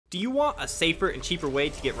Do you want a safer and cheaper way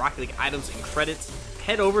to get Rocket League items and credits?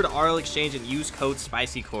 Head over to RL Exchange and use code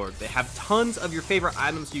spicycorg. They have tons of your favorite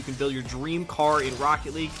items so you can build your dream car in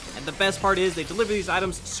Rocket League. And the best part is they deliver these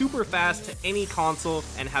items super fast to any console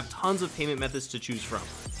and have tons of payment methods to choose from.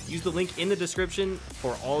 Use the link in the description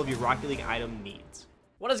for all of your Rocket League item needs.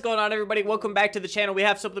 What is going on, everybody? Welcome back to the channel. We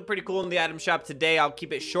have something pretty cool in the item shop today. I'll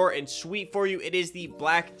keep it short and sweet for you. It is the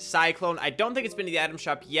Black Cyclone. I don't think it's been to the item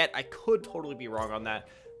shop yet. I could totally be wrong on that,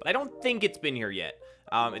 but I don't think it's been here yet.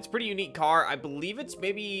 It's a pretty unique car. I believe it's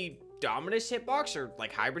maybe Dominus hitbox or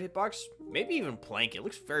like hybrid hitbox, maybe even plank. It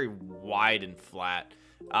looks very wide and flat,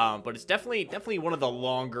 but it's definitely one of the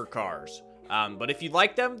longer cars. But if you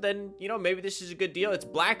like them, then, you know, maybe this is a good deal. It's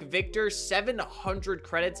Black Victor, 700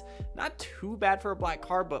 credits. Not too bad for a black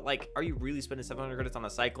car, but, like, are you really spending 700 credits on a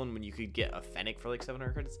Cyclone when you could get a Fennec for, like,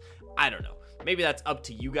 700 credits? I don't know. Maybe that's up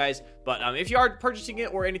to you guys. But if you are purchasing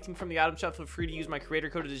it or anything from the item shop, feel free to use my creator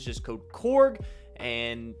code. It is just code Corg.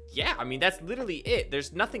 And, yeah, I mean, that's literally it.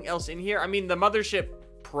 There's nothing else in here. I mean, the Mothership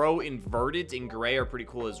Pro inverted in gray are pretty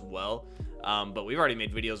cool as well. But we've already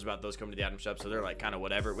made videos about those coming to the item shop, so they're like kind of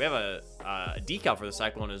whatever. We have a decal for the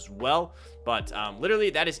Cyclone as well. But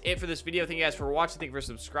literally, that is it for this video. Thank you guys for watching. Thank you for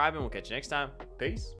subscribing. We'll catch you next time. Peace.